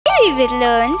we will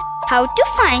learn how to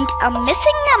find a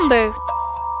missing number.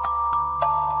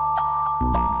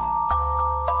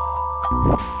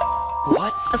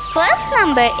 What? The first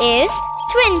number is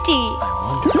 20.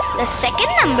 The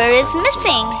second number is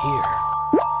missing. Here.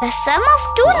 The sum of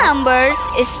two numbers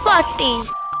is 40.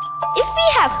 If we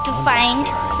have to find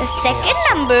the second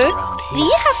number, we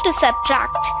have to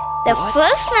subtract the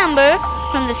first number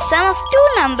from the sum of two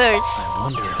numbers. I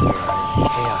wonder if there are any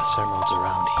chaos emeralds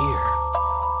around here.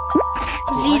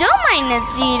 0 minus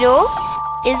 0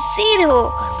 is 0.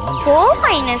 4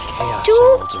 minus 2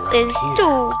 is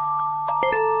 2.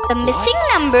 The missing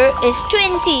number is 20.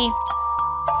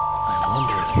 I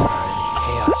wonder if there are any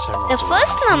chaos emeralds The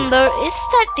first number is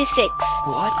 36.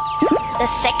 What? The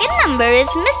second number is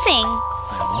missing.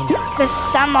 I wonder if The there are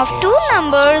sum any of two chaos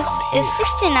numbers emeralds is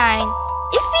around 69.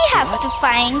 If we have to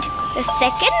find the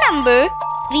second number,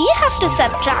 we have to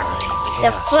subtract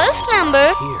the first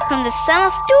number from the sum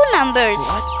of two numbers.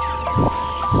 What?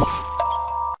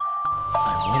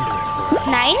 I wonder if there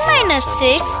are 9 minus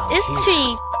 6 is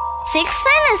 3. 6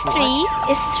 minus 3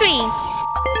 is 3.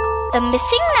 The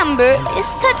missing number is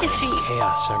 33.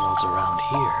 chaos emeralds around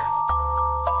here.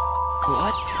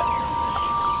 What?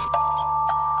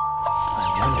 I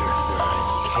wonder if there are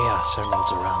any chaos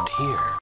emeralds around here.